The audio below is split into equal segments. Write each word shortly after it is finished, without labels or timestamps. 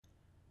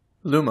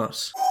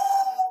Lumos.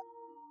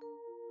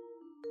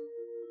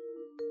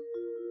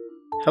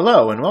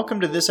 Hello, and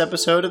welcome to this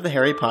episode of the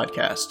Harry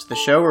Podcast, the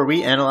show where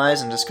we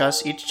analyze and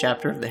discuss each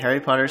chapter of the Harry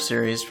Potter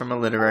series from a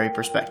literary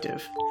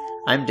perspective.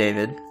 I'm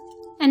David.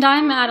 And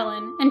I'm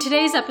Madeline, and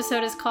today's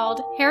episode is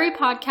called Harry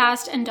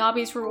Podcast and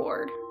Dobby's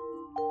Reward.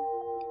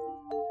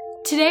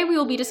 Today we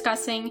will be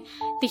discussing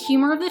the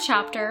humor of the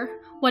chapter,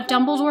 what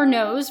Dumbledore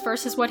knows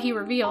versus what he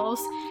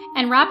reveals,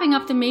 and wrapping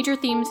up the major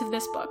themes of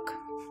this book.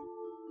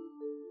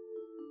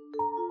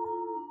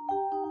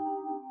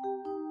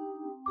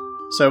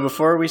 So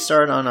before we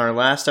start on our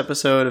last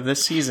episode of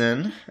this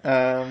season,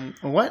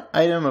 what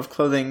item of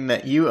clothing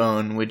that you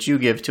own would you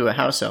give to a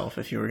house elf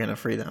if you were going to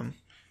free them?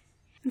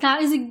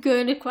 That is a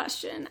good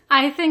question.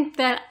 I think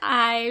that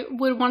I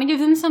would want to give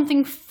them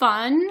something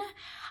fun.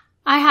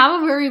 I have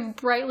a very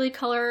brightly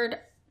colored,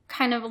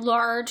 kind of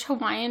large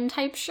Hawaiian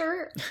type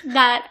shirt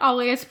that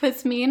always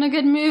puts me in a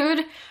good mood.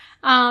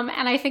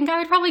 And I think I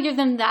would probably give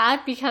them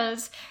that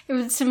because it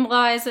would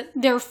symbolize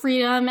their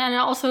freedom and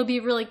also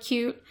be really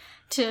cute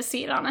to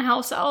see it on a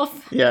house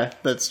elf. Yeah,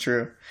 that's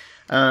true.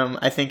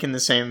 I think in the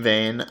same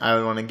vein, I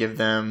would want to give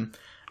them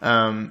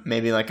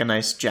maybe like a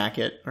nice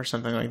jacket or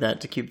something like that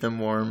to keep them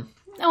warm.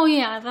 Oh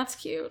yeah, that's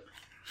cute.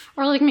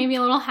 Or like maybe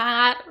a little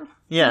hat.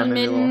 Yeah,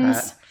 maybe mittens. A little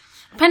hat.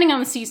 Depending on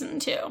the season,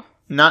 too.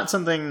 Not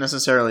something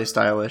necessarily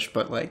stylish,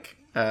 but, like,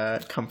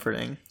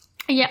 comforting.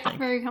 Yeah,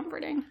 very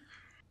comforting.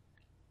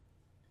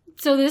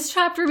 So this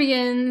chapter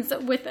begins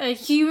with a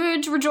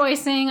huge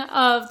rejoicing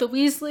of the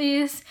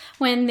Weasleys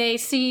when they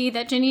see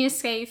that Ginny is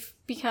safe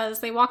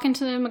because they walk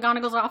into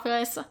McGonagall's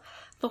office,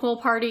 the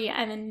whole party,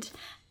 and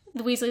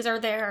the Weasleys are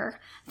there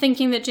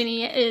thinking that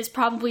Ginny is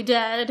probably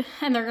dead,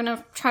 and they're going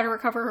to try to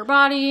recover her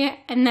body,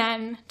 and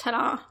then,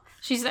 ta-da,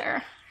 she's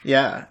there.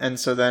 Yeah, and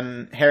so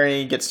then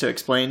Harry gets to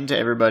explain to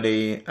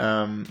everybody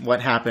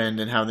what happened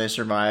and how they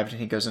survived, and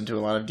he goes into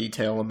a lot of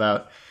detail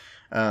about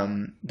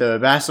the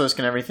basilisk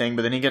and everything,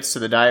 but then he gets to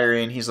the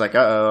diary and he's like,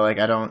 uh-oh, like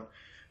I don't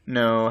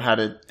know how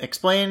to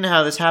explain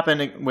how this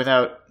happened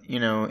without,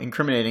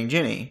 incriminating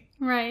Ginny.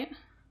 Right.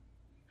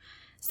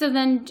 So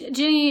then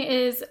Ginny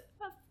is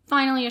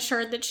finally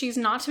assured that she's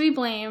not to be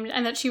blamed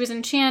and that she was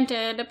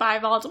enchanted by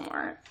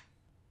Voldemort.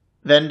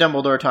 Then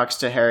Dumbledore talks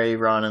to Harry,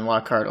 Ron, and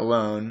Lockhart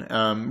alone,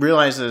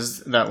 realizes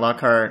that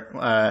Lockhart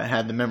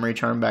had the memory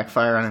charm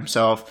backfire on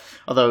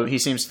himself, although he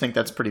seems to think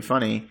that's pretty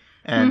funny,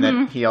 and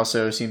that he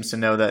also seems to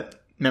know that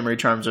memory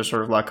charms are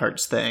sort of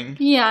Lockhart's thing.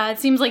 Yeah, it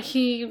seems like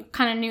he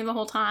kind of knew the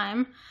whole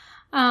time.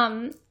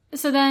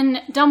 So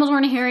then Dumbledore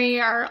and Harry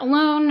are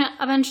alone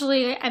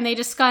eventually, and they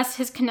discuss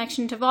his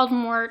connection to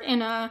Voldemort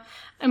in a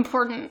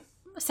important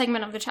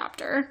segment of the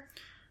chapter.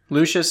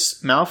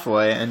 Lucius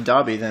Malfoy and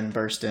Dobby then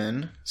burst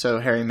in, so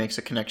Harry makes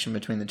a connection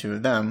between the two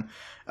of them.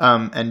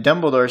 And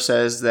Dumbledore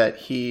says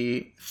that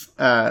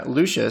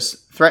Lucius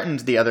threatened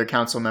the other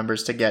council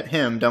members to get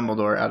him,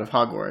 Dumbledore, out of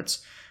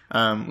Hogwarts.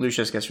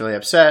 Lucius gets really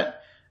upset,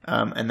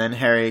 and then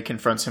Harry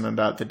confronts him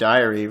about the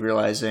diary,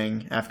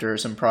 realizing, after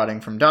some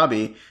prodding from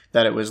Dobby,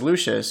 that it was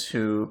Lucius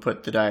who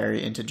put the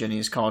diary into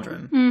Ginny's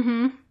cauldron.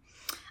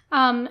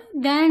 Mm-hmm.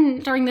 Then,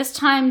 during this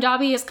time,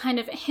 Dobby is kind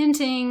of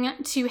hinting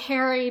to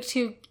Harry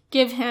to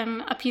give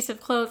him a piece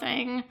of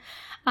clothing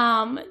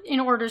in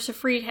order to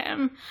free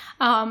him.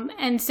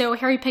 And so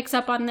Harry picks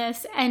up on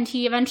this, and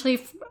he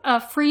eventually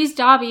frees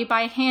Dobby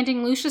by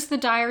handing Lucius the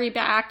diary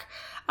back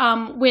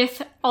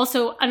with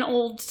also an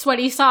old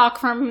sweaty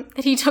sock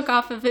that he took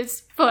off of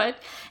his foot.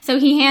 So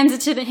he hands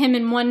it to him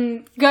in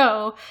one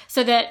go,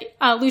 so that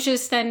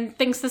Lucius then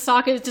thinks the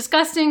sock is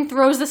disgusting,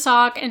 throws the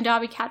sock, and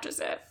Dobby catches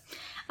it.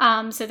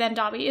 So then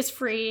Dobby is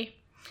free,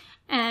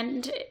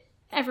 and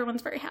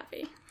everyone's very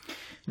happy.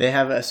 They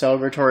have a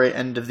celebratory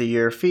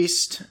end-of-the-year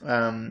feast.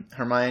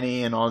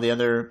 Hermione and all the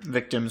other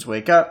victims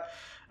wake up.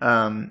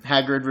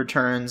 Hagrid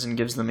returns and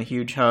gives them a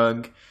huge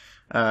hug.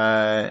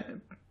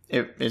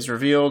 It is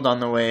revealed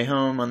on the way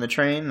home on the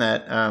train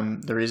that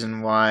the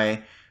reason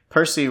why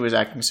Percy was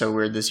acting so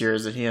weird this year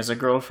is that he has a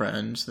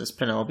girlfriend, this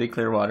Penelope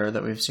Clearwater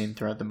that we've seen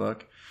throughout the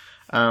book.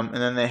 And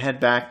then they head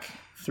back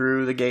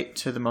through the gate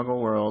to the Muggle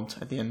world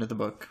at the end of the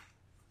book.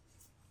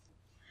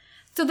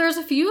 So there's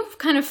a few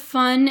kind of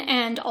fun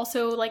and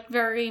also like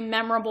very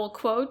memorable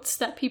quotes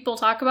that people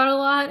talk about a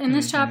lot in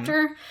this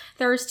chapter.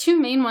 There's two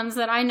main ones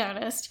that I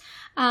noticed.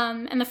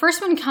 And the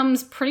first one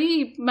comes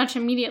pretty much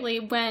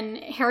immediately when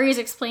Harry is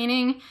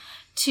explaining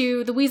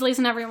to the Weasleys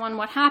and everyone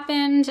what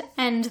happened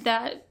and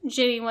that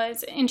Ginny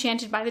was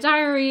enchanted by the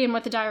diary and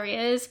what the diary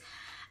is.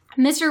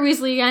 Mr.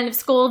 Weasley kind of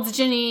scolds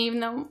Ginny, even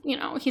though,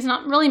 he's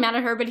not really mad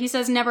at her, but he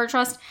says never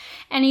trust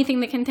anything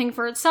that can think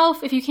for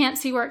itself if you can't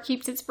see where it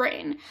keeps its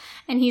brain.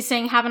 And he's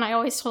saying, haven't I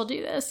always told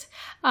you this?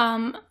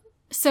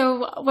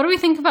 So what do we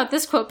think about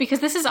this quote? Because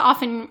this is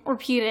often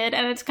repeated,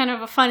 and it's kind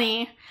of a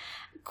funny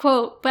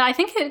quote, but I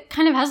think it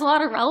kind of has a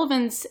lot of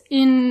relevance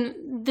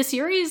in the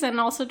series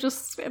and also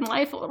just in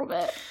life a little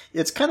bit.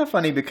 It's kind of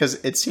funny because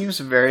it seems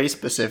very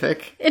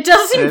specific. It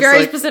does seem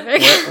very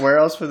specific. Where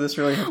else would this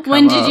really have come up?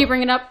 When did you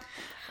bring it up?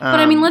 But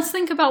I mean, let's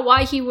think about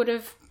why he would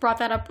have brought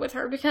that up with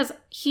her, because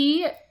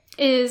he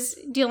is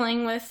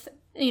dealing with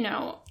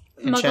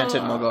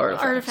enchanted Muggle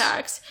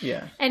artifacts.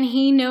 Yeah. And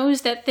he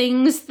knows that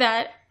things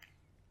that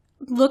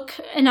look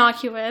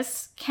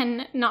innocuous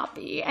can not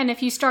be. And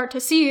if you start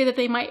to see that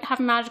they might have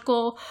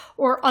magical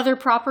or other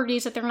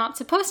properties that they're not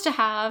supposed to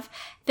have,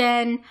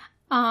 then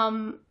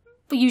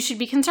you should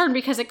be concerned,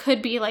 because it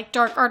could be like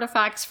dark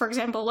artifacts, for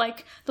example,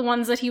 like the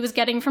ones that he was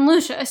getting from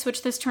Lucius,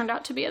 which this turned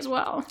out to be as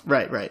well.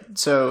 Right.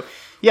 So,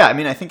 yeah, I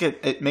mean, I think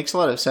it makes a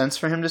lot of sense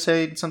for him to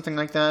say something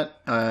like that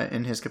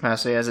in his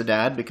capacity as a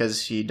dad,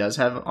 because he does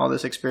have all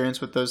this experience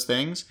with those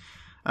things.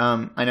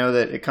 I know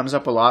that it comes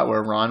up a lot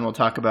where Ron will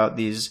talk about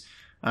these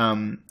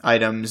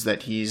items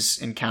that he's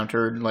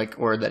encountered,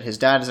 or that his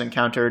dad has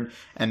encountered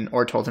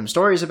or told him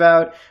stories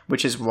about,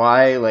 which is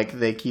why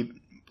they keep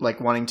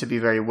wanting to be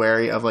very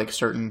wary of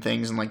certain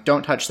things and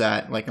don't touch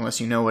that unless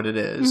you know what it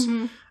is.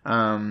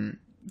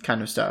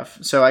 Kind of stuff.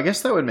 So I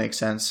guess that would make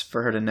sense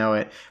for her to know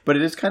it, but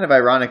it is kind of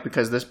ironic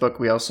because this book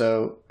we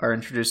also are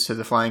introduced to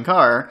the flying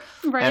car,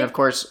 right? And of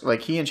course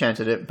he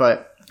enchanted it,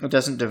 but it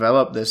doesn't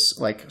develop this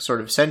sort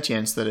of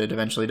sentience that it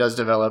eventually does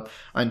develop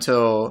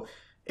until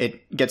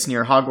it gets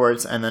near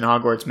Hogwarts, and then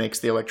Hogwarts makes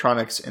the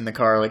electronics in the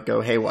car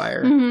go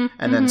haywire,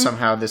 and then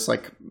somehow this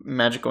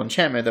magical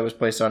enchantment that was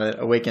placed on it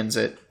awakens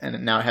it,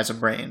 and now it has a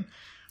brain.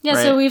 Yeah,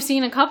 right? So we've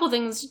seen a couple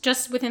things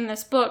just within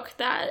this book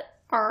that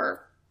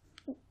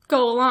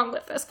go along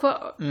with this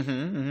quote.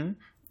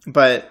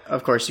 But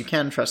of course, you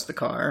can trust the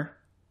car,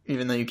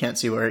 even though you can't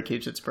see where it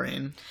keeps its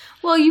brain.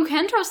 Well, you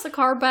can trust the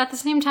car, but at the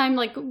same time,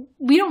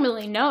 we don't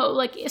really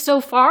know.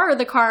 So far,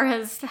 the car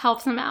has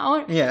helped them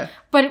out. Yeah.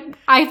 But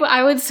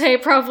I would say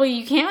probably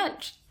you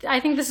can't. I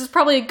think this is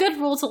probably a good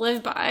rule to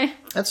live by.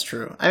 That's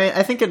true. I mean,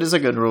 I think it is a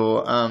good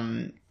rule.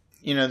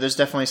 There's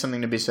definitely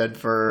something to be said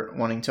for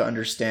wanting to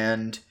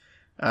understand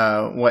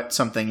what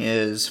something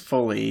is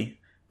fully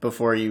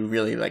before you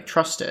really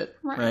trust it,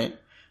 right?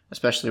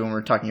 Especially when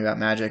we're talking about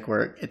magic,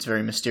 where it's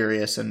very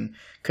mysterious and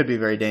could be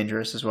very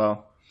dangerous as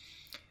well.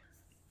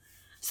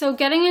 So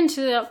getting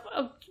into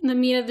the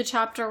meat of the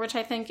chapter, which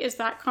I think is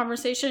that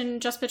conversation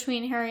just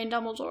between Harry and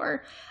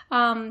Dumbledore,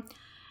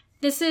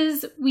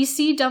 we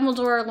see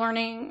Dumbledore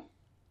learning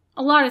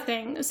a lot of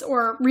things,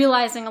 or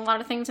realizing a lot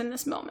of things in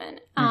this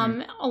moment.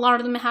 A lot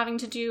of them having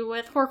to do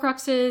with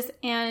Horcruxes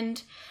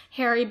and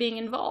Harry being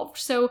involved.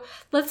 So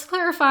let's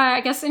clarify,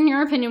 I guess, in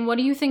your opinion, what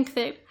do you think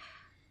that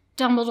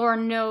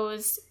Dumbledore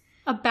knows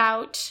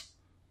about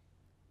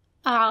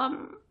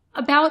the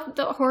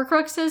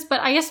Horcruxes?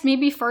 But I guess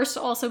maybe first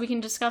also we can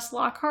discuss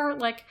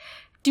Lockhart.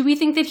 Do we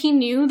think that he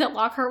knew that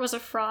Lockhart was a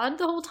fraud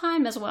the whole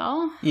time as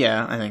well?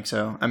 Yeah, I think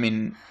so. I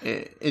mean,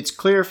 it's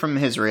clear from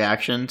his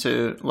reaction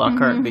to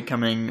Lockhart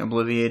becoming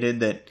obliviated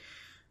that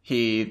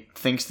he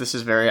thinks this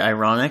is very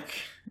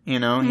ironic.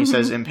 He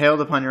says, "Impaled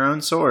upon your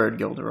own sword,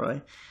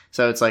 Gilderoy."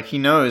 So it's he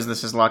knows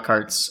this is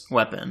Lockhart's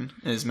weapon,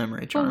 his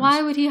memory charms. But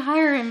why would he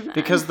hire him then?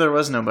 Because there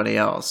was nobody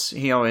else.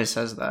 He always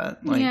says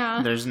that.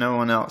 There's no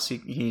one else.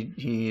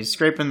 He's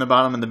scraping the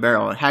bottom of the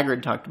barrel.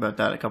 Hagrid talked about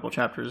that a couple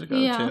chapters ago,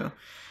 too.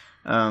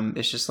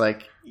 It's just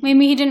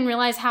maybe he didn't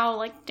realize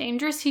how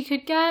dangerous he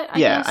could get. I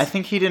guess. I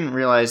think he didn't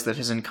realize that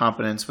his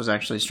incompetence was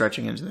actually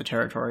stretching into the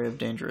territory of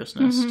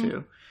dangerousness,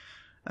 too.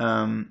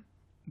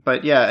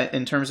 But yeah,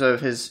 in terms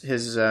of his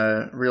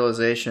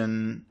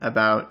realization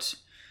about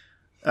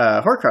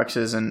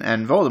Horcruxes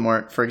and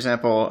Voldemort, for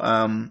example,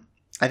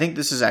 I think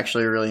this is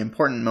actually a really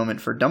important moment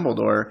for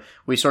Dumbledore.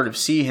 We sort of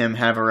see him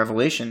have a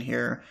revelation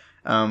here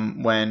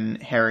when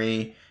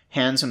Harry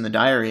hands him the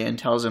diary and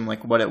tells him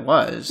what it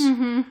was.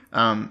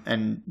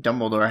 And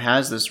Dumbledore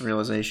has this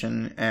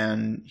realization,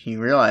 and he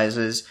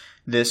realizes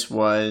this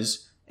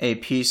was a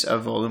piece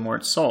of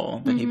Voldemort's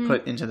soul that he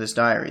put into this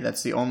diary.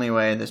 That's the only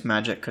way this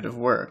magic could have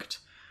worked.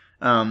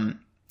 And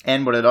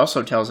what it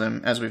also tells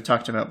him, as we've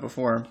talked about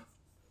before,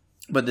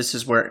 but this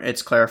is where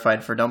it's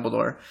clarified for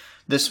Dumbledore,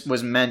 this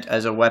was meant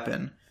as a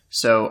weapon.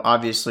 So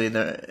obviously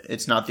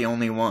it's not the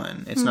only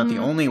one. It's not the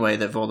only way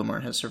that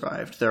Voldemort has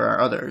survived. There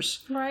are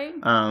others. Right.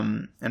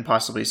 And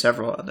possibly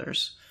several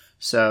others.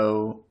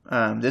 So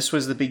this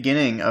was the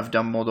beginning of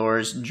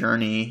Dumbledore's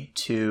journey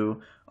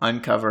to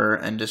uncover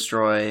and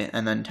destroy,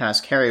 and then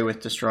task Harry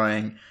with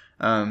destroying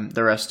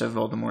the rest of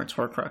Voldemort's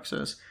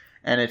Horcruxes.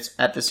 And it's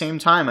at the same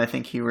time, I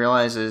think he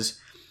realizes,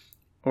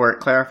 or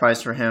it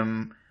clarifies for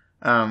him,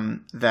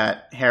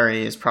 that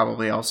Harry is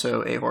probably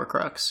also a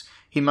Horcrux.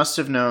 He must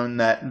have known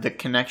that the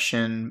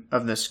connection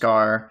of the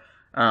scar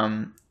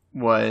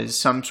was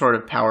some sort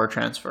of power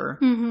transfer,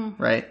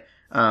 right?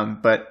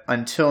 But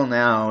until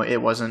now, it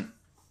wasn't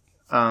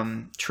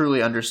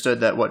truly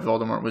understood that what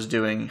Voldemort was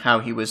doing, how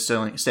he was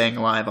still staying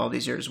alive all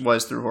these years,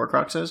 was through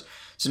Horcruxes.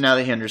 So now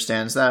that he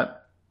understands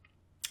that,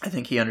 I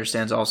think he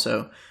understands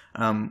also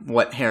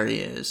what Harry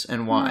is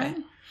and why. Right.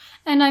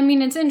 And I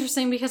mean, it's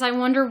interesting because I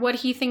wonder what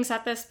he thinks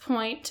at this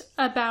point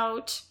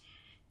about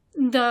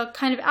the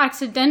kind of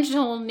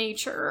accidental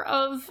nature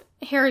of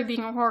Harry being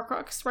a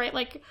Horcrux, right?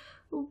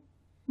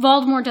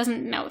 Voldemort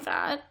doesn't know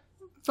that.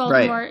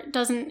 Voldemort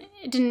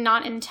did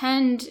not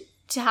intend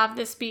to have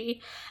this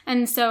be.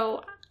 And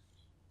so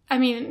I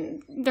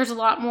mean, there's a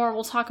lot more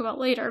we'll talk about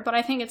later, but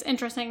I think it's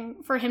interesting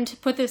for him to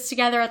put this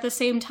together at the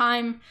same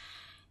time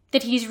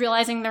that he's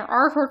realizing there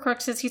are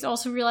Horcruxes. He's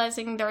also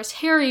realizing there's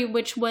Harry,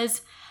 which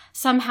was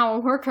somehow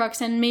a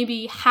Horcrux and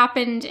maybe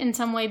happened in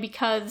some way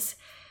because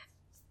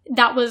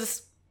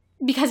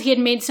he had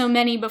made so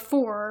many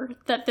before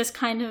that this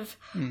kind of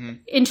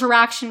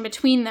interaction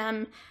between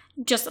them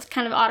just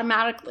kind of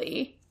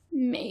automatically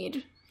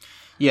made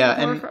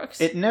and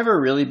it never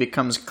really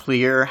becomes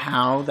clear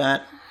how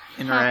that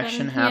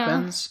interaction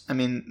happens. Yeah. I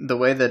mean, the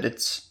way that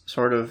it's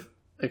sort of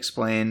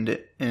explained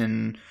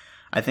in,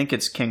 I think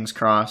it's King's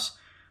Cross,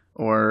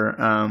 or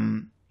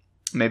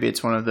maybe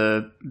it's one of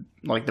the,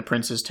 like the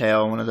Prince's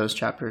Tale, one of those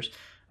chapters,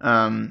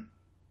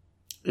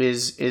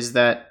 is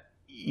that,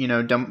 you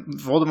know,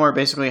 Voldemort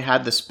basically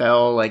had the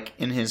spell like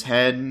in his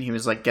head, and he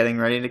was like getting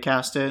ready to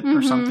cast it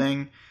or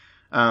something.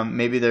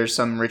 Maybe there's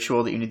some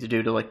ritual that you need to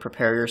do to like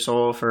prepare your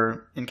soul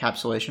for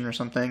encapsulation or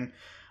something.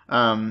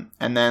 And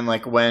then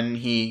like when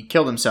he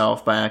killed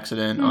himself by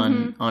accident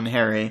on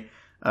Harry,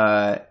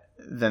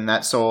 then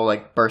that soul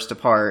like burst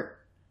apart.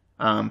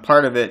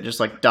 Part of it just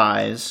like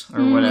dies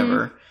or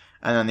whatever.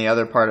 And then the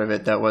other part of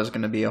it that was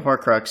going to be a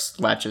Horcrux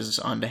latches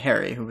onto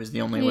Harry, who was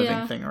the only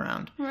living thing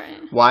around.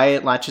 Right. Why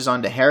it latches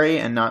onto Harry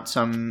and not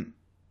some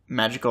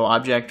magical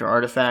object or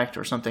artifact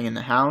or something in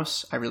the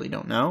house, I really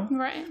don't know.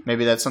 Right.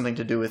 Maybe that's something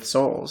to do with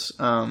souls.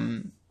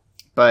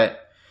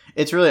 But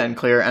it's really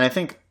unclear. And I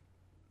think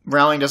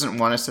Rowling doesn't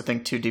want us to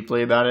think too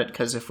deeply about it,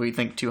 because if we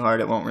think too hard,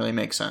 it won't really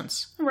make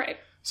sense. Right.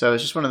 So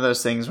it's just one of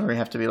those things where we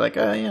have to be like,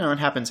 you know, it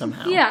happened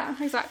somehow. Yeah,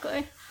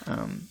 exactly.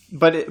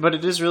 But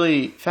it is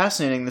really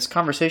fascinating, this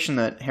conversation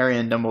that Harry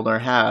and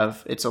Dumbledore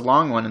have. It's a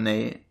long one, and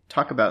they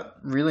talk about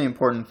really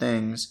important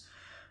things.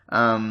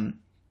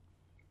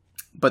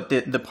 But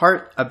the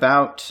part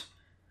about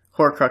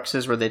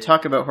Horcruxes, where they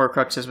talk about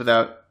Horcruxes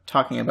without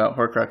talking about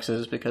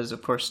Horcruxes, because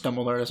of course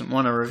Dumbledore doesn't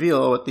want to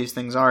reveal what these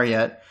things are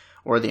yet,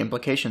 or the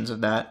implications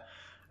of that.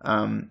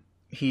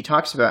 He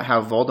talks about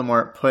how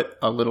Voldemort put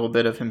a little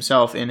bit of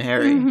himself in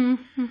Harry.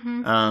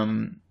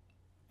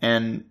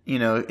 And, you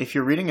know, if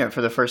you're reading it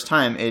for the first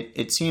time,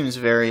 it seems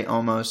very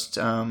almost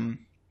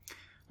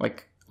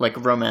like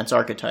romance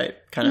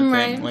archetype kind of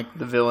thing. Like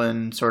the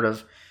villain sort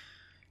of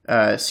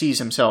sees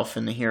himself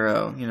in the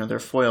hero. You know, they're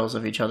foils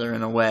of each other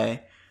in a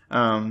way.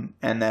 And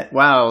that,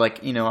 wow,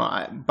 like, you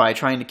know, by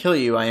trying to kill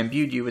you, I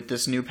imbued you with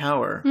this new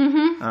power.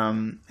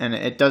 And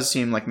it does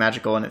seem like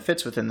magical, and it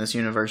fits within this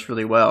universe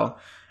really well.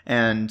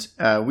 And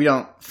we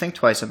don't think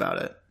twice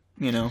about it,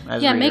 you know,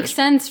 as readers. It makes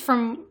sense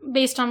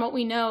based on what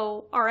we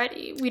know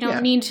already. We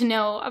don't need to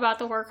know about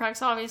the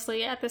Horcrux,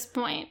 obviously, at this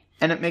point.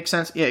 And it makes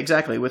sense, yeah,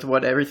 exactly, with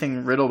what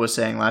everything Riddle was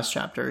saying last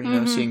chapter, you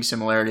know, seeing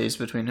similarities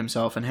between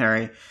himself and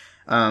Harry.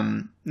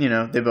 You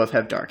know, they both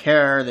have dark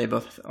hair, they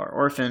both are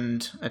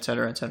orphaned,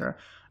 etc., etc.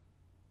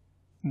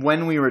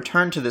 When we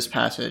return to this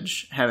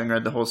passage, having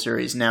read the whole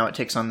series, now it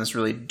takes on this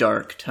really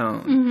dark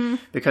tone.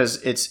 Because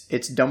it's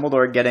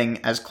Dumbledore getting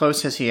as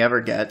close as he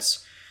ever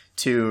gets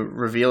to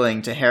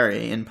revealing to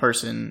Harry in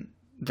person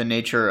the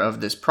nature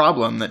of this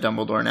problem that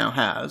Dumbledore now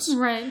has.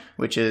 Right.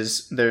 Which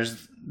is,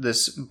 there's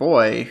this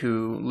boy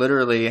who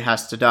literally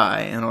has to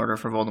die in order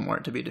for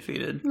Voldemort to be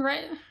defeated.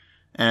 Right.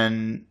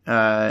 And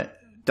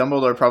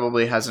Dumbledore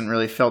probably hasn't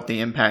really felt the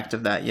impact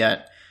of that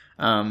yet.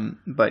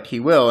 But he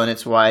will, and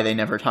it's why they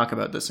never talk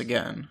about this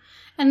again.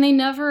 And they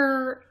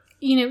never,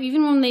 you know,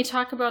 even when they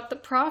talk about the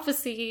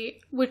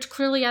prophecy, which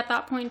clearly at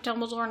that point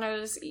Dumbledore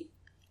knows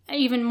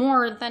even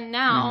more than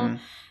now,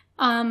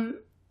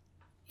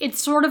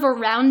 it's sort of a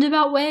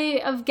roundabout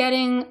way of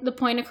getting the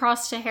point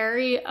across to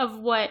Harry of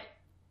what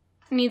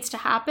needs to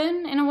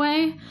happen, in a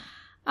way.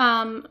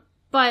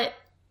 But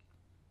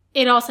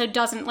it also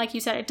doesn't, like you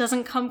said, it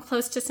doesn't come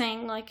close to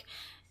saying, like,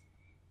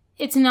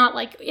 it's not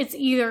like it's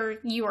either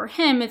you or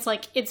him. It's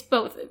like it's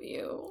both of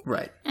you.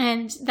 Right.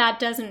 And that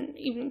doesn't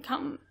even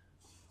come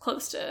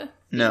close to...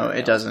 No,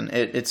 it doesn't.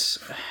 It's...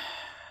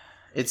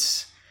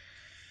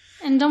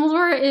 And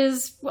Dumbledore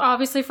is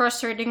obviously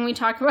frustrating. We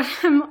talk about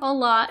him a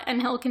lot,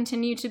 and he'll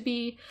continue to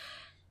be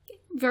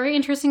a very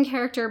interesting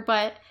character,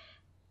 but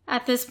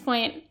at this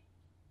point,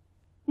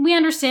 we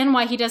understand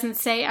why he doesn't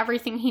say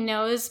everything he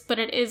knows, but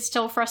it is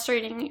still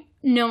frustrating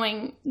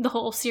knowing the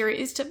whole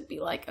series to be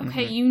like,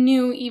 okay, you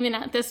knew even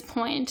at this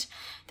point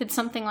that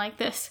something like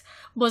this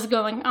was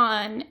going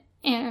on,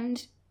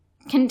 and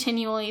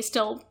continually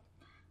still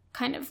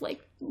kind of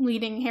like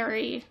leading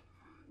Harry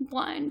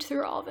blind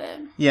through all of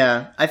it.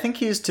 Yeah, I think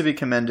he's to be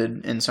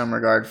commended in some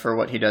regard for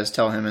what he does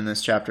tell him in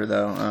this chapter,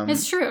 though.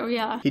 It's true,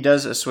 yeah. He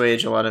does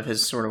assuage a lot of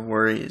his sort of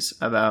worries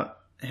about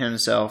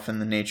himself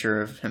and the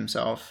nature of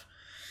himself.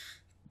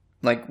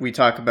 Like, we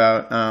talk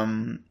about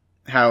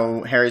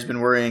how Harry's been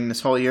worrying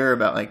this whole year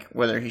about, like,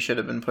 whether he should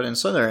have been put in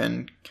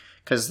Slytherin,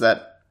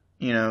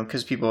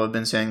 because people have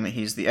been saying that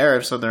he's the heir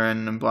of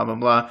Slytherin and blah, blah,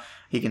 blah.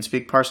 He can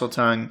speak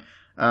Parseltongue.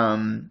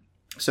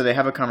 So they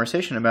have a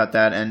conversation about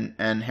that,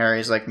 and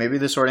Harry's like, maybe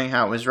the sorting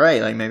hat was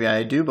right. Like, maybe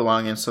I do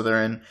belong in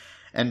Slytherin.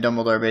 And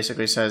Dumbledore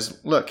basically says,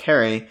 look,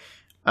 Harry,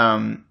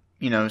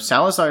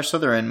 Salazar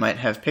Slytherin might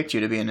have picked you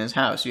to be in his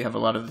house. You have a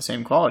lot of the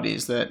same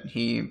qualities that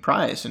he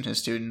prized in his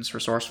students: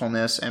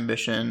 resourcefulness,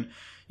 ambition.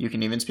 You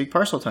can even speak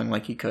Parseltongue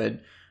like he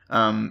could.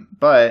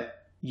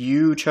 But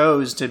you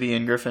chose to be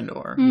in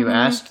Gryffindor. You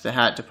asked the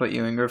hat to put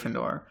you in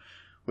Gryffindor,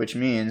 which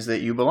means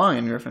that you belong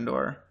in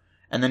Gryffindor.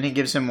 And then he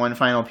gives him one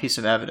final piece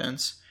of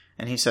evidence.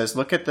 And he says,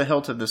 look at the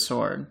hilt of the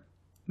sword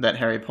that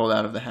Harry pulled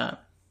out of the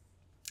hat.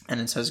 And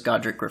it says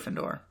Godric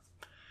Gryffindor.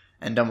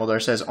 And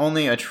Dumbledore says,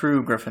 only a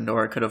true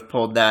Gryffindor could have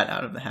pulled that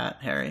out of the hat,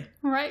 Harry.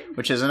 Right.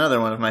 Which is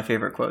another one of my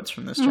favorite quotes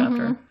from this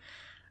chapter.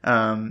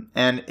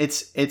 And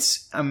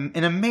it's an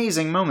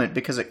amazing moment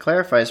because it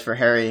clarifies for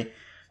Harry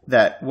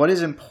that what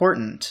is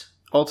important,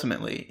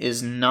 ultimately,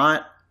 is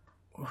not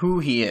who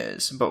he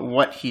is, but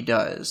what he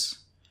does.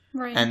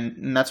 Right.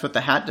 And that's what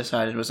the hat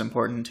decided was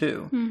important,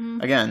 too.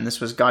 Again, this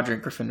was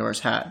Godric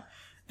Gryffindor's hat.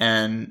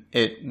 And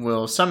it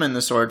will summon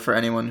the sword for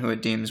anyone who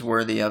it deems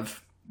worthy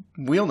of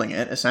wielding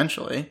it,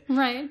 essentially.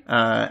 Right.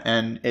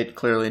 And it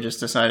clearly just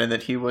decided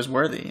that he was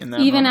worthy in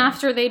that Even moment.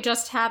 after they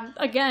just had,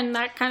 again,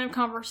 that kind of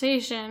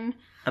conversation.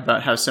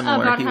 About how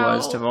similar he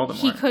was to Voldemort.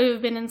 He could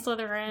have been in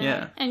Slytherin.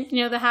 Yeah. And,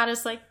 the hat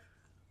is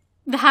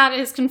the hat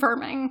is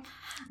confirming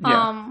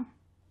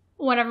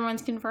what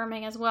everyone's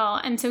confirming as well.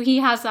 And so he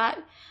has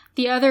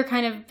the other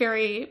kind of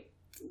very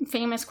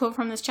famous quote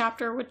from this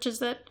chapter, which is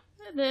that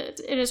it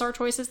is our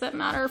choices that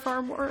matter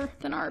far more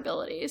than our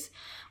abilities,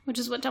 which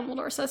is what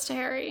Dumbledore says to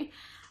Harry.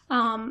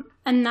 And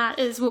that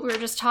is what we were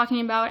just talking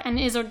about and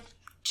is a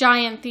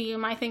giant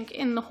theme, I think,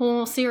 in the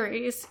whole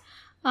series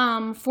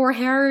for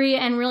Harry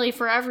and really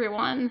for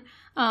everyone,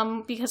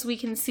 because we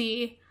can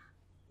see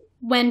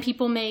when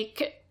people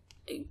make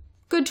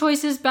good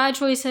choices, bad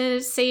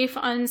choices, safe,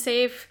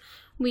 unsafe.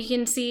 We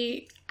can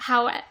see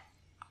how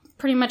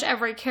pretty much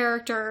every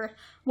character,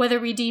 whether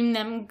we deem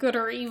them good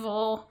or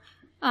evil,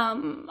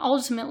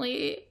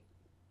 ultimately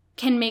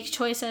can make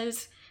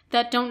choices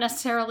that don't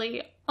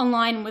necessarily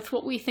align with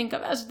what we think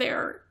of as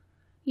their,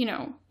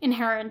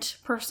 inherent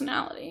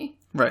personality.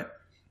 Right.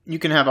 You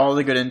can have all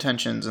the good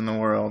intentions in the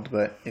world,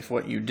 but if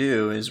what you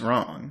do is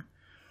wrong,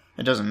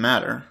 it doesn't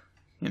matter,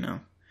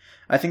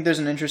 I think there's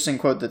an interesting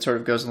quote that sort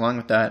of goes along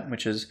with that,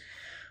 which is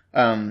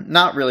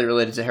not really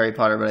related to Harry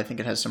Potter, but I think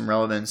it has some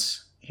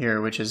relevance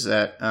here, which is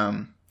that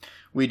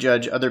we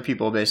judge other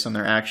people based on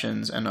their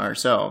actions and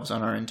ourselves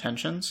on our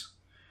intentions.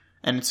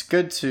 And it's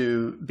good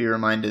to be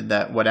reminded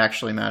that what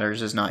actually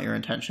matters is not your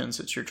intentions,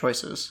 it's your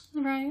choices.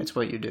 Right. It's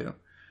what you do.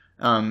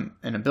 And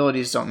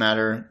abilities don't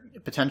matter.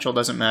 Potential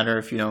doesn't matter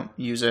if you don't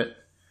use it.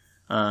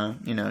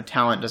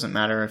 Talent doesn't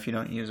matter if you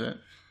don't use it.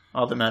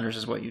 All that matters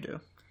is what you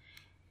do.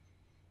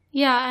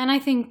 Yeah, and I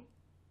think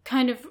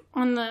kind of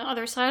on the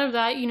other side of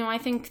that, I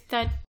think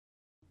that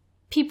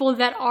people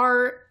that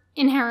are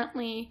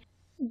inherently,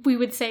 we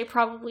would say,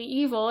 probably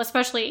evil,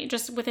 especially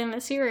just within the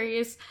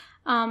series,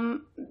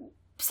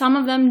 some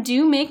of them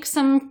do make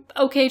some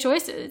okay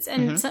choices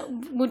and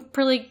would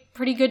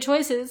pretty good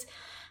choices,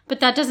 but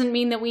that doesn't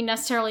mean that we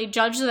necessarily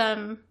judge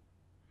them,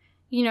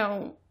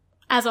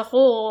 as a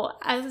whole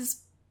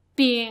as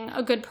being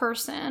a good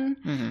person.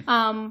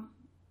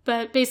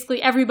 But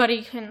basically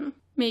everybody can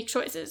make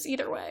choices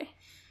either way.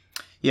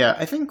 Yeah,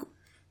 I think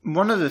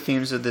one of the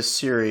themes of this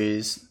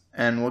series,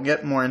 and we'll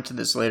get more into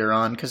this later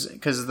on, because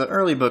the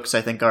early books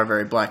I think are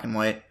very black and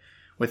white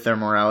with their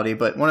morality,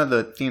 but one of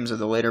the themes of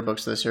the later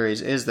books of the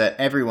series is that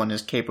everyone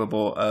is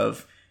capable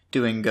of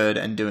doing good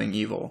and doing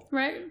evil.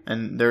 Right.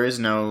 And there is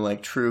no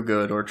true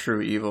good or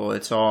true evil.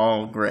 It's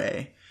all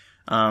gray.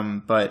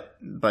 But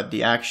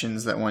the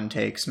actions that one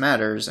takes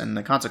matters, and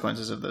the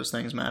consequences of those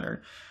things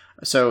matter.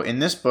 So in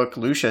this book,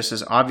 Lucius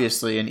is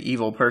obviously an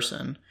evil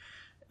person,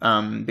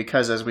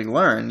 because as we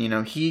learn,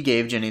 he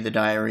gave Ginny the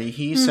diary.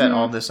 He set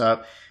all this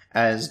up.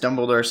 As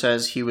Dumbledore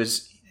says, he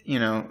was,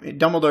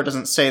 Dumbledore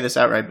doesn't say this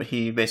outright, but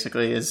he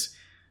basically is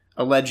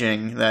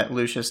alleging that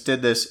Lucius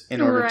did this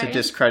in order to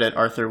discredit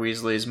Arthur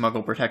Weasley's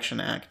Muggle Protection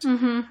Act.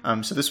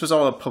 So this was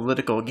all a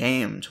political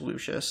game to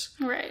Lucius.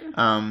 Right.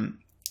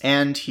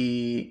 And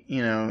he,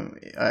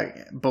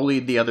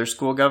 bullied the other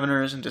school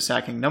governors into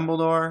sacking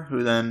Dumbledore,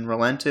 who then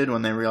relented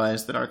when they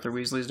realized that Arthur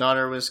Weasley's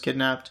daughter was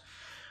kidnapped.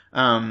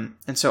 And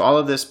so all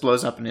of this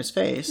blows up in his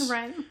face.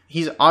 Right.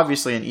 He's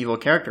obviously an evil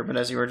character, but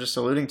as you were just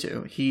alluding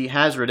to, he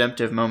has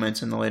redemptive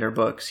moments in the later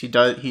books.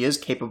 He is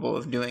capable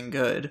of doing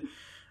good.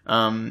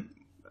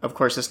 Of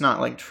course, it's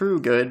not true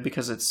good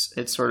because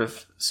it's sort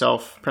of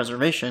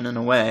self-preservation in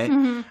a way.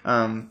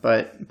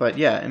 But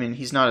yeah, I mean,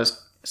 he's not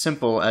as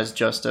simple as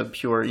just a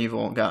pure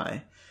evil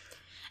guy.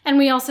 And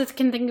we also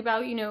can think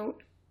about,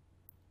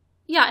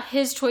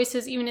 his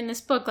choices even in this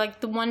book,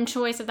 the one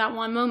choice at that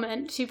one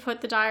moment to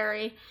put the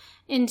diary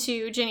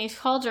into Ginny's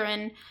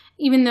cauldron,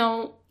 even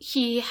though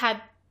he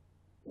had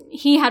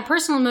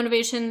personal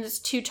motivations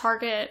to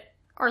target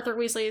Arthur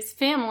Weasley's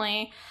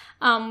family,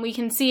 we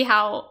can see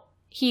how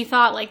he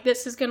thought,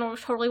 this is going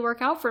to totally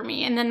work out for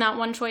me. And then that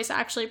one choice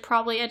actually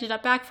probably ended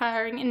up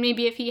backfiring. And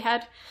maybe if he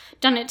had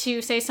done it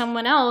to, say,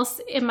 someone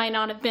else, it might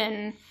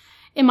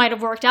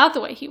have worked out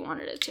the way he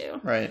wanted it to.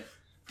 Right.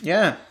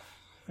 Yeah,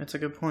 that's a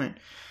good point.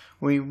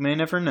 we may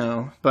never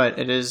know. But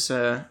it is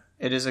a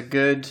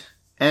good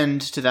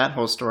end to that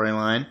whole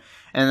storyline.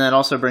 And that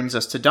also brings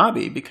us to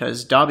Dobby,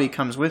 because Dobby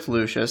comes with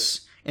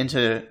Lucius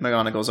into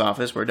McGonagall's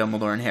office where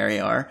Dumbledore and Harry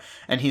are,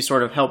 and he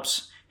sort of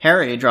helps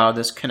Harry draw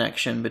this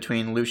connection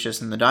between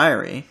Lucius and the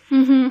diary.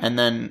 Mm-hmm. And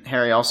then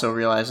Harry also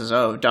realizes,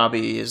 oh,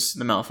 Dobby is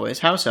the Malfoy's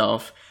house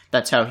elf.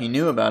 That's how he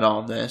knew about all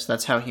of this.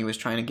 That's how he was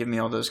trying to give me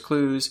all those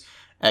clues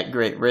at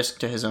great risk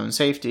to his own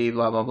safety,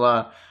 blah, blah,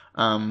 blah.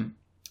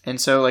 And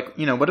so, like,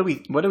 you know, what do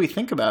we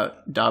think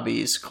about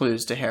Dobby's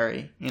clues to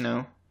Harry, you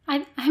know?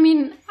 I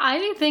mean,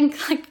 I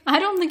think, like, I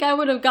don't think I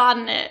would have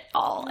gotten it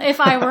all if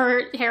I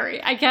were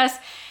Harry. I guess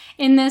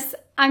in this,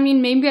 I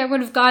mean, maybe I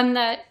would have gotten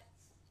that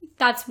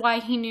that's why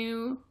he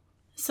knew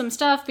some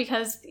stuff,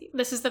 because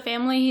this is the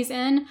family he's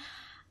in.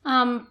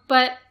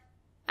 But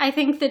I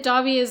think that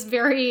Dobby is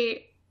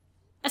very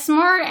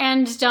smart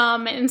and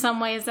dumb in some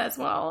ways as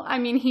well. I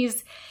mean,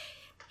 he's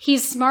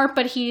smart,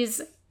 but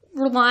he's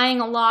relying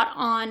a lot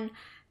on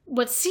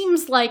what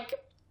seems like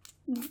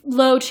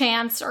low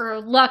chance or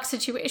luck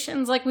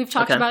situations, like we've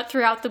talked about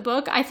throughout the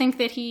book. I think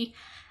that he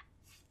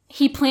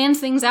plans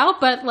things out,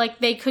 but like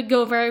they could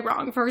go very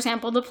wrong. For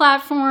example, the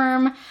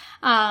platform,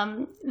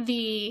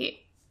 the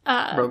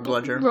Rogue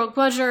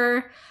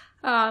Bludger.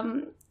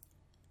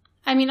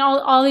 I mean,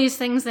 all these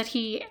things that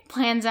he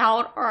plans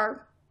out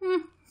are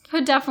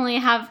could definitely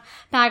have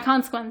bad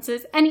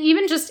consequences. And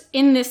even just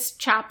in this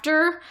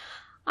chapter,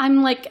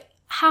 I'm like,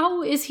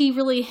 how is he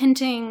really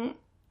hinting?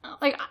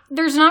 Like,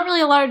 there's not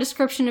really a lot of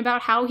description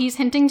about how he's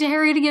hinting to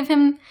Harry to give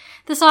him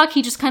the sock.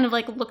 He just kind of,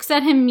 like, looks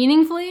at him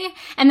meaningfully.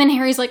 And then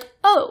Harry's like,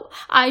 oh,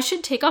 I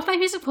should take off my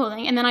piece of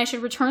clothing, and then I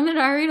should return the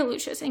diary to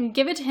Lucius and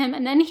give it to him,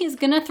 and then he's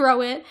gonna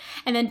throw it,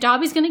 and then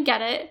Dobby's gonna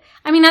get it.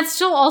 I mean, that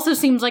still also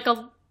seems like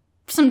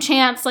some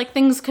chance, like,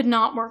 things could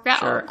not work out.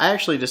 Sure. I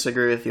actually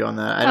disagree with you on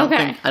that.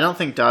 I don't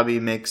think Dobby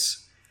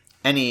makes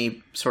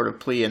any sort of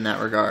plea in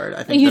that regard.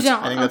 I think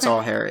that's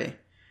all Harry.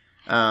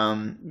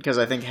 Because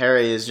I think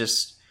Harry is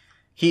just...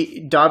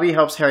 Dobby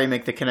helps Harry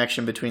make the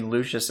connection between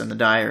Lucius and the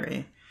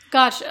diary.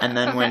 Gotcha. And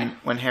then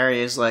when Harry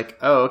is like,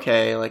 oh,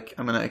 okay, like,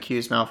 I'm going to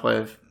accuse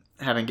Malfoy of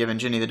having given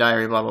Ginny the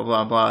diary, blah, blah,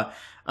 blah, blah.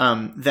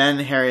 Then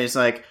Harry is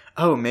like,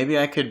 oh, maybe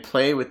I could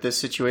play with this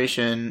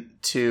situation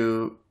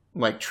to,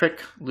 like,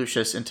 trick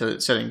Lucius into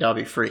setting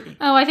Dobby free.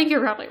 Oh, I think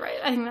you're probably right.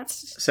 I think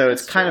that's... So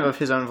it's kind of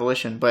his own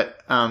volition. But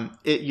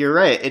you're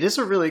right. It is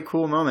a really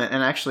cool moment.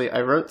 And actually,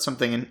 I wrote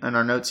something in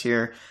our notes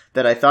here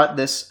that I thought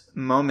this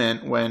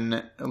moment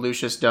when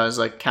Lucius does,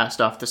 like,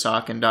 cast off the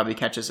sock and Dobby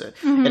catches it.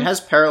 Mm-hmm. It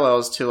has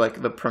parallels to,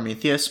 like, the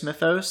Prometheus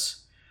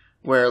mythos,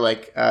 where,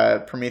 like,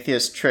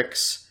 Prometheus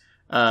tricks,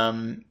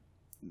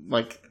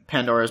 like,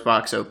 Pandora's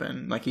box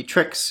open. Like, he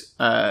tricks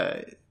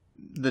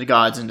the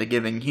gods into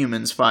giving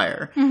humans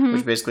fire, mm-hmm.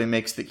 which basically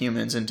makes the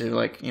humans into,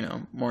 like, you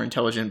know, more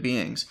intelligent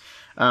beings.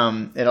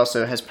 It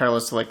also has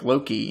parallels to, like,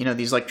 Loki, you know,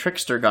 these, like,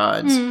 trickster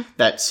gods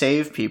that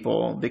save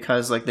people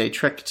because, like, they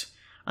tricked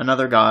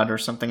another god or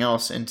something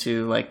else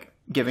into, like,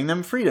 giving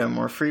them freedom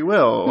or free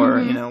will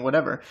or, you know,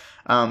 whatever.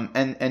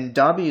 And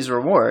Dobby's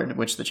reward,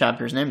 which the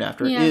chapter is named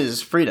after,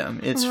 is freedom.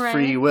 It's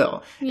free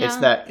will.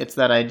 Yeah. It's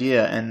that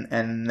idea,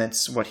 and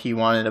that's what he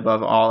wanted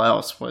above all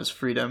else, was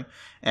freedom.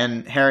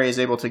 And Harry is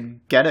able to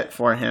get it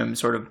for him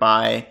sort of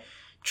by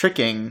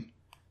tricking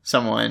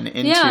someone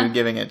into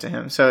giving it to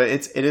him. So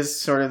it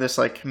is sort of this,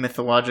 like,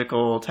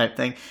 mythological type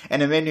thing.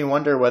 And it made me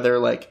wonder whether,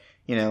 like,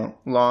 you know,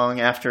 long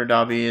after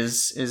Dobby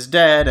is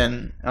dead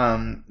and,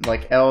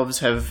 like, elves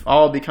have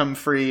all become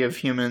free of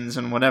humans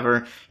and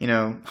whatever, you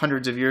know,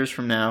 hundreds of years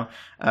from now,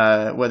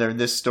 whether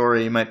this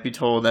story might be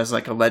told as,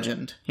 like, a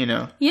legend, you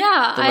know?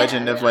 Yeah. The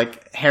legend of,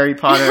 like, Harry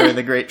Potter,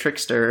 the great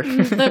trickster.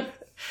 The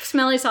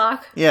smelly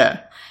sock.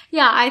 Yeah.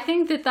 Yeah, I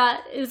think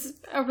that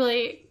is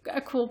a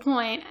cool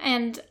point.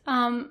 And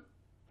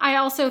I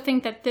also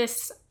think that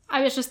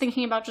I was just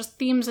thinking about just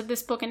themes of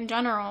this book in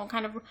general,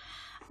 kind of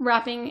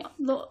wrapping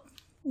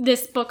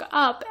this book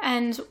up,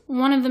 and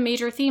one of the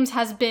major themes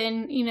has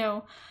been, you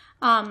know,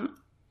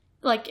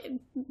 like,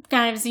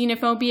 kind of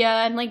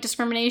xenophobia and, like,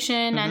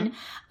 discrimination and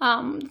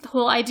the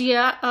whole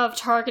idea of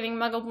targeting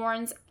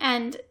Muggleborns,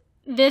 and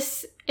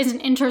this is an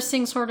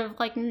interesting sort of,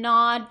 like,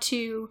 nod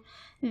to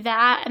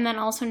that, and then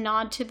also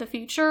nod to the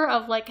future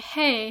of, like,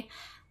 hey,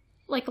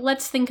 like,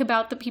 let's think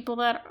about the people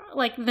that,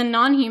 like, the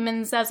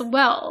non-humans as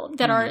well,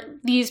 that are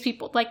these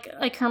people,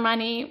 like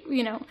Hermione,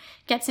 you know,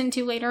 gets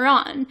into later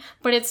on.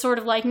 But it's sort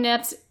of like,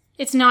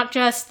 it's not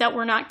just that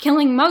we're not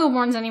killing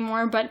Muggleborns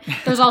anymore, but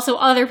there's also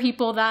other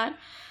people that,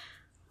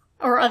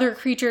 or other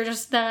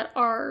creatures that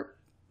are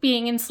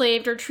being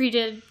enslaved or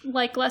treated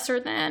like lesser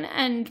than,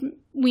 and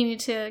we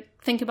need to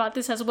think about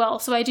this as well.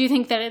 So I do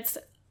think that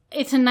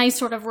it's a nice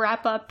sort of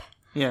wrap up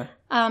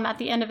at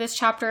the end of this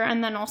chapter,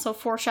 and then also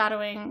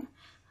foreshadowing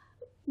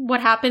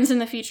what happens in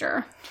the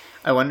future.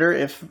 I wonder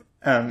if,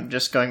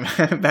 just going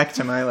back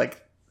to my,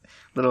 like,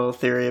 little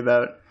theory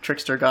about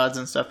trickster gods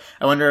and stuff,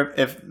 I wonder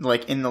if,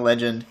 like, in the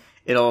legend,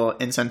 it'll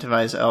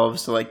incentivize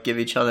elves to, like, give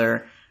each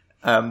other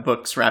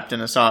books wrapped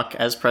in a sock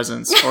as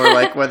presents, or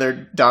like whether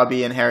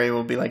Dobby and Harry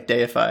will be like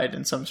deified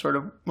in some sort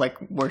of like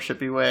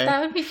worshipy way.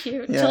 That would be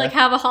cute to like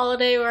have a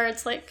holiday where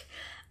it's like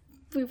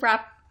we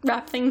wrap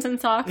things in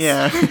socks,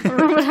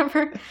 or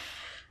whatever.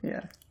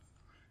 Yeah.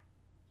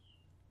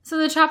 So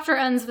the chapter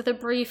ends with a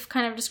brief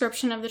kind of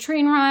description of the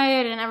train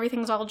ride, and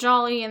everything's all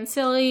jolly and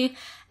silly,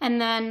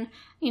 and then,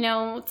 you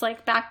know, it's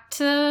like back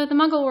to the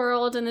Muggle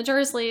world and the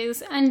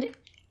Dursleys. And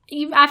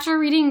after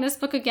reading this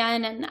book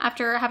again, and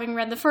after having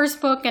read the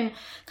first book and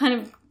kind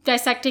of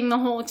dissecting the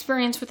whole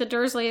experience with the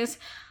Dursleys,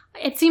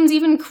 it seems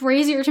even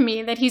crazier to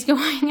me that he's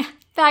going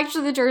back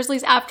to the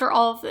Dursleys after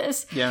all of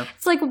this. Yeah.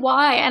 It's like,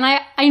 why? And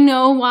I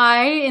know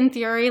why, in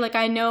theory. Like,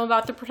 I know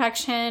about the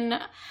protection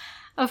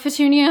of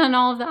Petunia and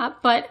all of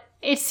that, but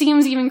it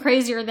seems even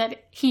crazier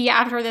that he,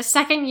 after the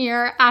second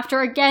year,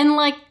 after again,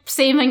 like,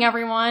 saving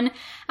everyone,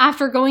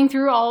 after going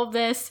through all of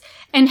this,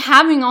 and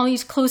having all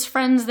these close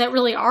friends that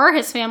really are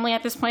his family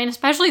at this point,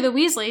 especially the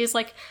Weasleys,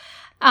 like,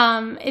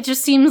 it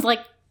just seems like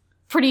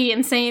pretty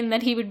insane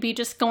that he would be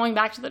just going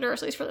back to the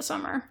Dursleys for the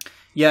summer.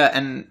 Yeah,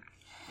 and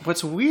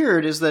what's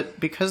weird is that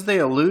because they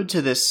allude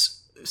to this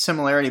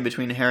similarity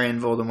between Harry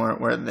and Voldemort,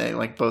 where they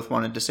like both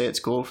wanted to stay at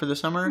school for the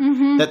summer,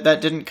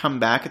 that didn't come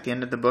back at the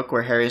end of the book,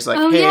 where Harry's like,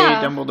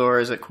 Dumbledore,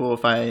 is it cool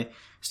if I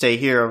stay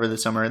here over the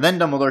summer? And then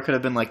Dumbledore could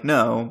have been like,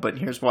 no, but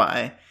here's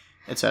why,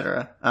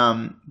 etc.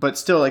 But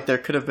still, like, there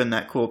could have been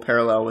that cool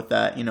parallel with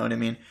that, you know what I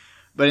mean?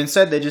 But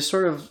instead, they just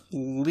sort of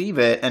leave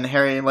it, and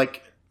Harry,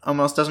 like,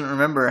 almost doesn't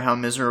remember how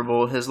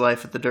miserable his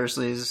life at the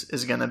Dursleys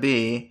is gonna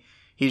be.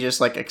 He just,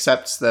 like,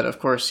 accepts that, of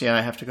course,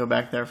 I have to go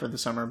back there for the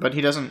summer, but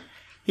he doesn't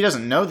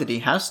know that he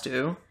has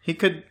to. He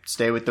could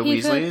stay with the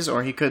Weasleys,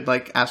 or he could,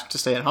 like, ask to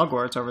stay at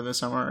Hogwarts over the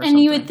summer or something. And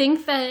you would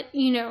think that,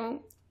 you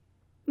know,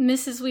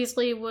 Mrs.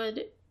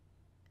 Weasley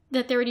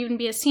that there would even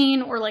be a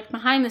scene, or, like,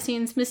 behind the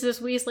scenes,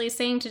 Mrs. Weasley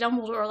saying to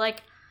Dumbledore,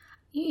 like,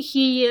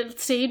 he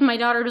saved my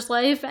daughter's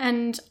life,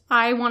 and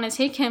I want to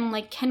take him.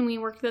 Like, can we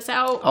work this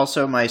out?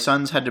 Also, my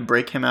sons had to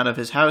break him out of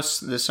his house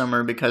this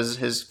summer because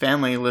his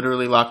family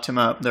literally locked him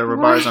up. There were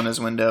bars on his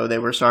window. They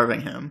were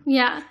starving him.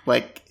 Yeah.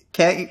 Like,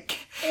 can't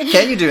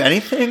you do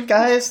anything,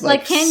 guys?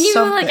 Like, can't you,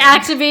 like,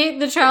 activate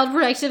the child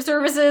protective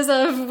services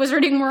of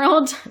Wizarding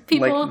World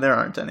people? Like, there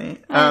aren't any.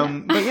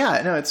 But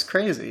yeah, no, it's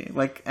crazy.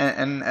 Like,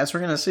 and as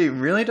we're going to see,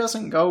 really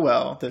doesn't go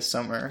well this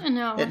summer.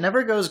 No. It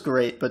never goes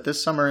great, but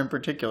this summer in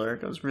particular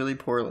goes really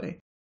poorly.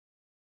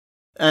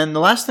 And the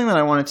last thing that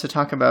I wanted to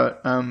talk about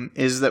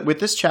is that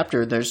with this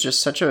chapter, there's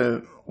just such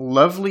a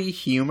lovely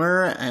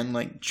humor and,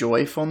 like,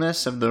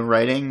 joyfulness of the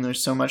writing.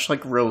 There's so much,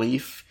 like,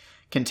 relief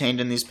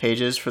contained in these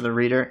pages for the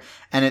reader,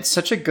 and it's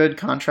such a good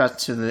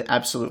contrast to the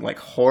absolute, like,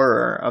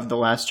 horror of the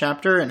last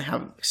chapter and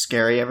how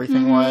scary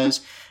everything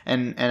was.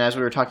 And as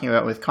we were talking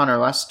about with Connor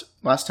last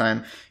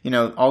time, you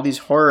know, all these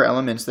horror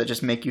elements that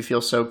just make you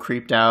feel so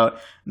creeped out,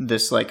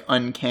 this, like,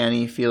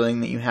 uncanny feeling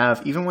that you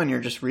have even when you're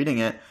just reading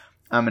it.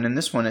 And in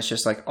this one, it's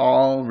just, like,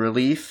 all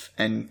relief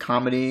and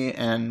comedy,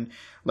 and,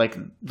 like,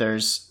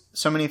 there's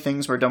so many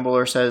things where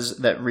Dumbledore says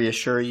that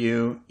reassure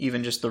you,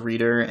 even just the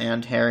reader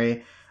and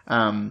Harry.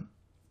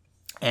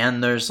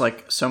 And there's,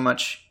 like, so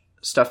much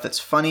stuff that's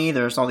funny.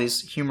 There's all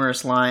these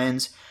humorous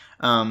lines.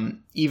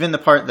 Even the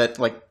part that,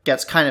 like,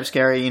 gets kind of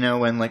scary, you know,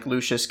 when, like,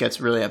 Lucius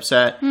gets really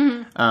upset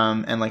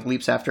and, like,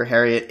 leaps after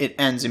Harry, it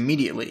ends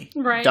immediately.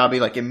 Right. Dobby,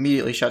 like,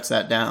 immediately shuts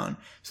that down.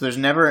 So there's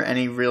never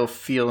any real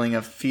feeling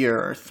of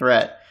fear or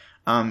threat.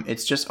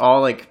 It's just all,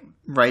 like,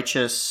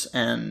 righteous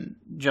and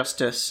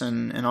justice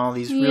and all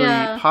these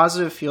really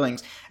positive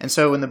feelings. And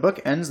so when the book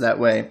ends that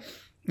way,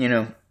 you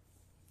know,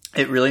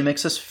 it really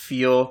makes us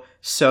feel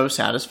so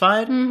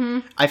satisfied.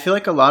 I feel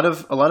like a lot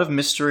of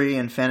mystery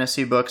and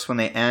fantasy books, when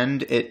they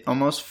end, it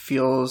almost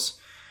feels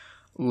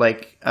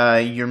like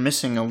you're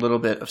missing a little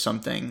bit of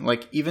something.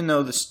 Like, even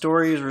though the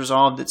story has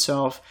resolved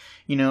itself,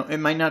 you know, it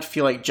might not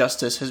feel like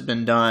justice has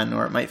been done,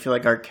 or it might feel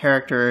like our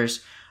characters,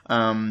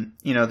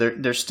 you know,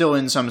 they're still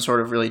in some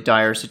sort of really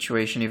dire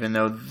situation, even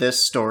though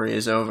this story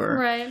is over.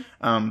 Right.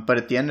 But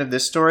at the end of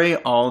this story,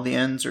 all the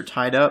ends are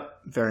tied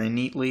up very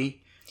neatly.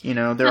 You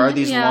know, there are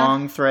these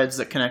long threads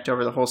that connect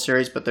over the whole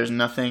series, but there's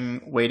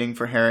nothing waiting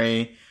for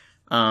Harry,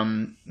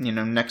 you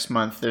know, next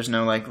month. There's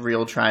no, like,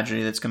 real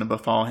tragedy that's going to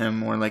befall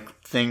him, or, like,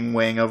 thing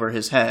weighing over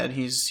his head.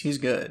 He's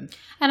good.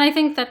 And I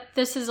think that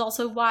this is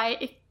also why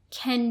it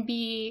can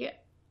be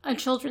a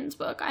children's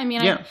book. I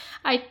mean,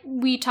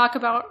 we talk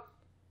about,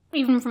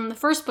 even from the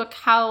first book,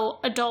 how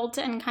adult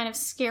and kind of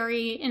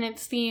scary in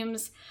its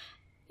themes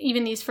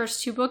even these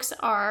first two books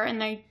are,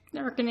 and they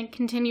are going to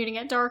continue to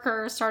get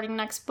darker starting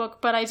next book.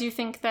 But I do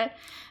think that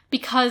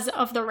because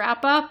of the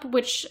wrap-up,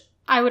 which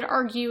I would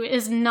argue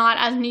is not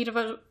as neat of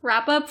a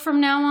wrap-up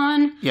from now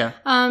on,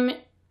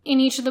 in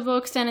each of the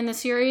books and in the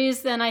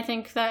series, then I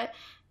think that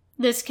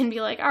this can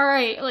be like, all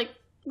right, like,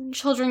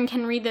 children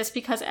can read this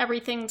because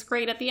everything's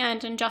great at the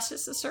end and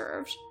justice is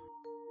served.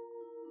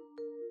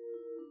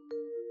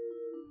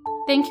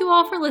 Thank you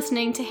all for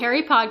listening to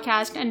Harry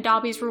Podcast and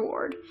Dobby's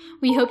Reward.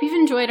 We hope you've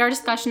enjoyed our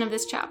discussion of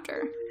this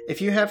chapter. If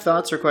you have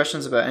thoughts or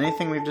questions about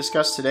anything we've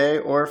discussed today,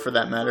 or for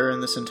that matter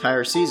in this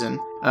entire season,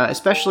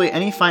 especially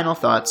any final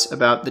thoughts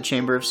about the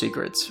Chamber of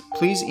Secrets,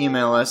 please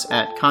email us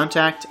at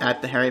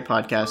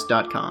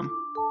contact@theharrypodcast.com.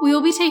 We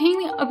will be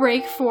taking a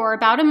break for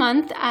about a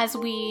month as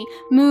we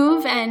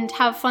move and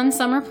have fun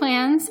summer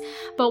plans,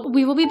 but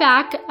we will be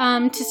back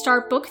to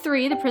start Book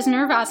 3, The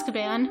Prisoner of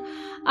Azkaban.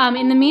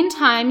 In the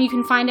meantime, you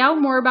can find out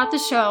more about the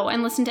show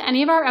and listen to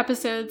any of our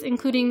episodes,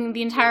 including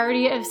the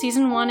entirety of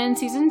Season 1 and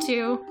Season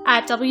 2,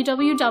 at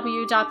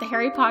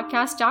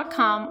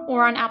www.theharrypodcast.com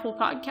or on Apple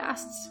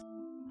Podcasts.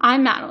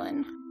 I'm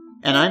Madeline.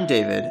 And I'm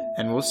David,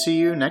 and we'll see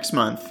you next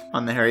month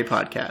on The Harry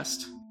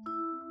Podcast.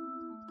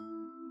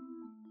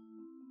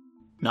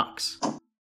 Knox.